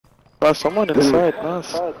Someone inside,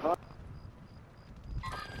 nice.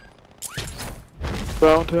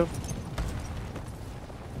 Found him.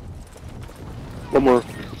 One more.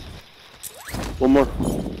 One more.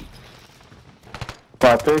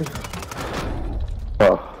 5 ping.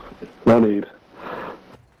 Oh, no need.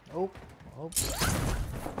 Oh. Oops.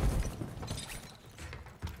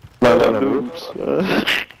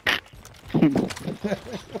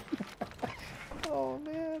 Oh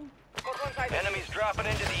man. Enemies dropping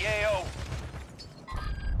into the AO.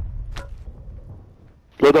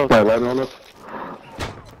 Look out there, landing on us.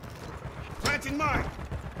 Planting mine.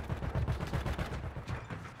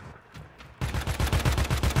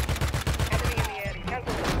 Enemy in the area.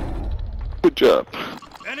 Cancel. Good job.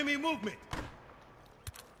 Enemy movement.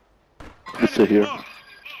 Let's sit here.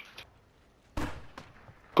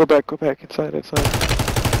 Go back, inside.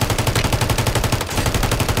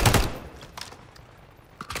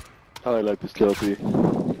 I like this LP.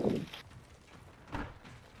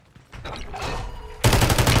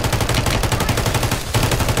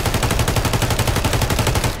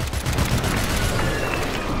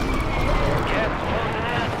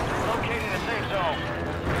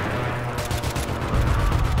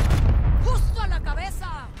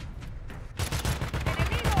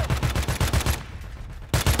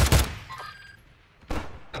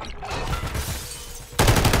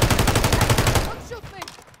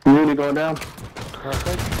 Community going down.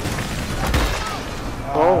 Perfect.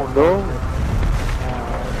 Oh no.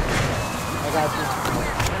 I got you.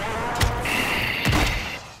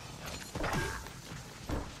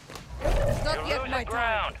 It's not yet my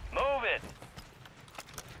ground. Move it.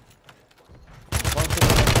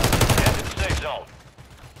 Get to the safe zone.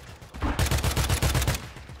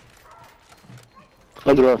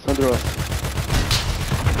 Under us.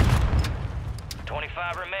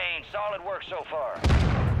 25 remain. Solid work so far.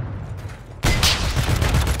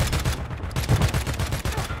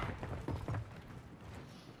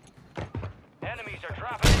 Enemies are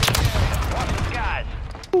dropping into the area. Watch the skies.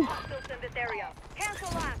 Hostiles in this area.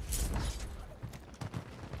 Cancel that.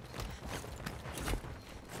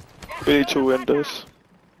 82 windows.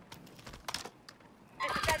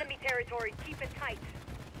 This is enemy territory. Keep it tight.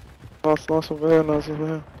 Nice over here.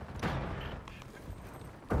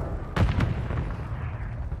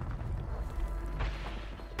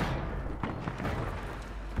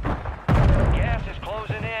 Gas is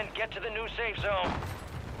closing in. Get to the new safe zone.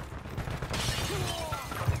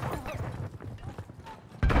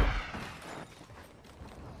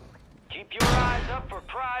 Keep your eyes up for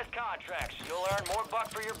prize contracts. You'll earn more buck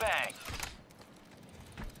for your bang.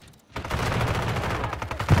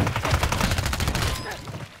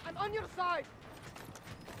 I'm on your side.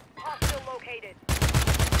 Hostile located.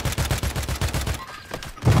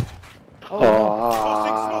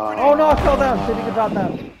 Oh no, I fell down. Shit, you can drop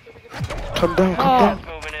down. Come down. Gas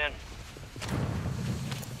moving in.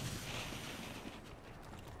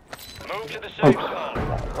 Move to the safe zone.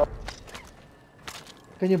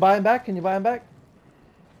 Can you buy him back? I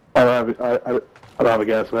don't have a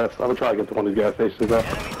gas mask. I'm gonna try to get to one of these gas stations though.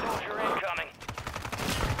 Enemy soldier incoming.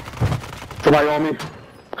 Somebody on me.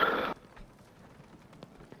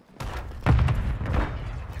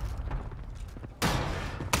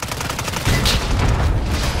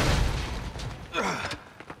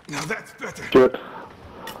 Now that's better. Good.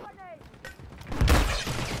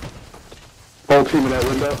 Whole team in that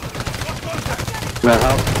window. In that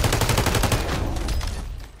house.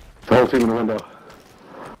 The whole team in the window.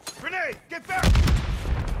 Grenade, get back!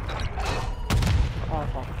 Oh,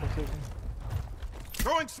 fuck, precision.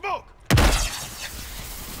 Throwing smoke! Got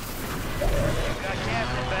gas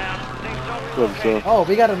inbound. Safe zone Good relocated. stuff. Oh,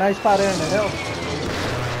 we got a nice spot there in the hill.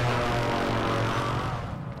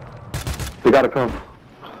 They gotta come.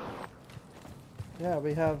 Yeah,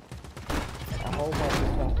 we have a whole bunch of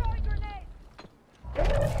stuff.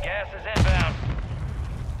 Gas is inbound.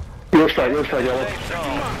 Your strike, yellow. Safe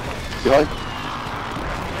zone. Behind.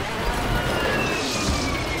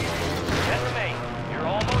 10 remain. You're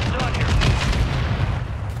almost done here.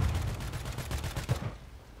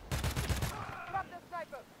 Drop the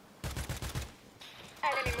sniper.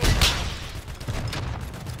 Enemy movement.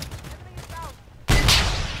 Enemy is down.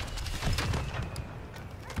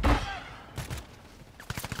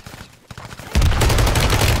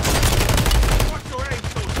 Watch your aim,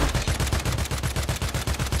 soldier.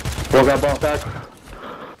 One got bought back.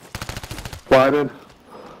 Blinded.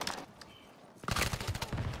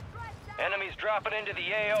 Enemies dropping into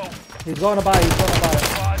the AO. He's going to buy.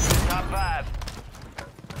 Squads in top 5.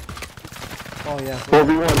 Oh yeah.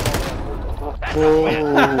 4v1. That's a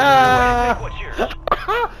win. What's yours?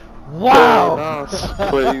 Wow. Nice.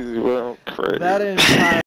 Crazy, well, crazy. That is.